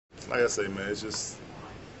like I say, man, it's just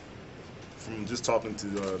from just talking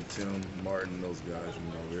to Tim, Martin, and those guys.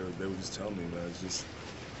 They were just telling me, man, it's just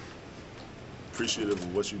appreciative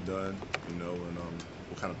of what you've done, and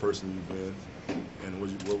what kind of person you've been, and what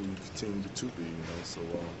will you continue to be, So,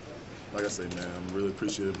 like I say, man, I'm really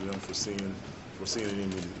appreciative of them for seeing it in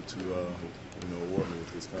me to award me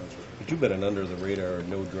with this contract. But you've been an under the radar,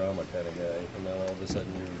 no drama kind of guy, and now all of a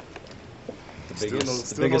sudden you're the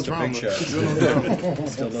biggest of big shots. Still no drama.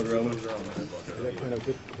 Still no drama.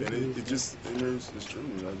 And it's true,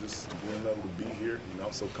 just being able to be here,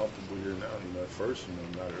 I'm so comfortable here now, at first,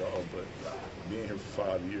 not at all, but being here for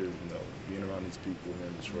 5 years, being around these people here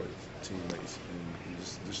in Detroit, teammates, and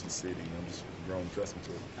just the city, I'm just grown accustomed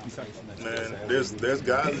to it. Man, there's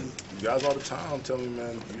guys all the time telling me,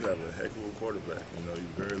 man, you have a heck of a quarterback, you're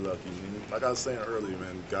very lucky. And like I was saying earlier,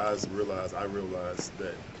 man, I realize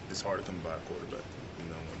that it's hard to come by a quarterback,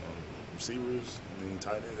 receivers,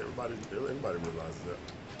 tight ends, everybody realizes that.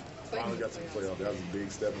 Finally got to the playoff. That was a big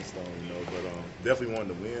stepping stone, but definitely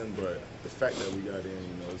wanted to win. But the fact that we got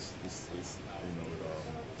in,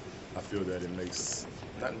 I feel that it makes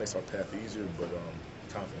our path easier, but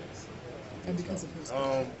confidence. And because of who's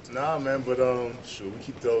nah, man, but sure, we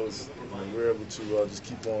keep those. We're able to just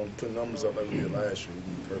keep on putting numbers up like we did last year.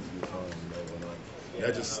 We be perfectly fine, and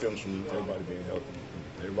that just stems from everybody being healthy.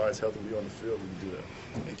 Everybody's healthy. We on the field. We can do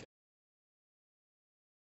that.